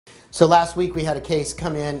So last week we had a case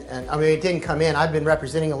come in, and I mean, it didn't come in. I've been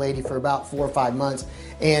representing a lady for about 4 or 5 months,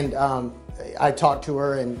 and I talked to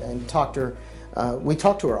her and talked to her. We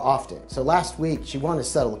talk to her often. So last week she wanted to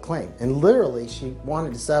settle a claim, and literally she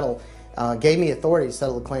wanted to settle, gave me authority to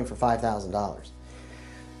settle a claim for $5,000.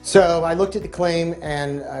 So I looked at the claim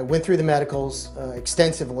and I went through the medicals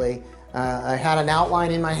extensively. I had an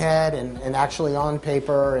outline in my head and actually on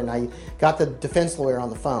paper, and I got the defense lawyer on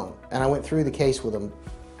the phone, and I went through the case with him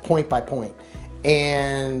point by point.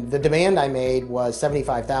 And the demand I made was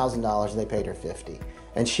 $75,000, and they paid her $50,000.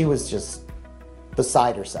 And she was just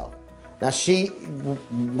beside herself. Now, she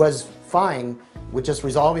was fine with just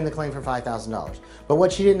resolving the claim for $5,000. But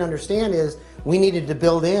what she didn't understand is we needed to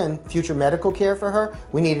build in future medical care for her.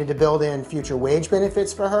 We needed to build in future wage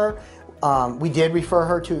benefits for her. We did refer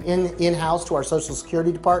her to in-house to our Social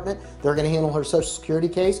Security department. They're going to handle her Social Security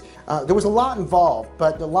case. There was a lot involved,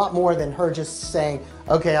 but a lot more than her just saying,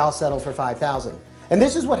 okay, I'll settle for $5,000. And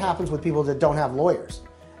this is what happens with people that don't have lawyers.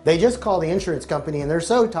 They just call the insurance company, and they're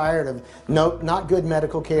so tired of not good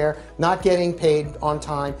medical care, not getting paid on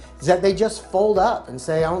time, that they just fold up and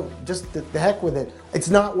say, oh, just the heck with it. It's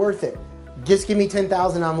not worth it. Just give me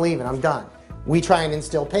 $10,000, I'm leaving, I'm done. We try and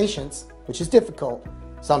instill patience, which is difficult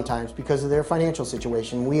sometimes because of their financial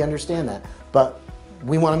situation. We understand that, but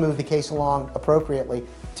we want to move the case along appropriately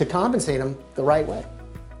to compensate them the right way.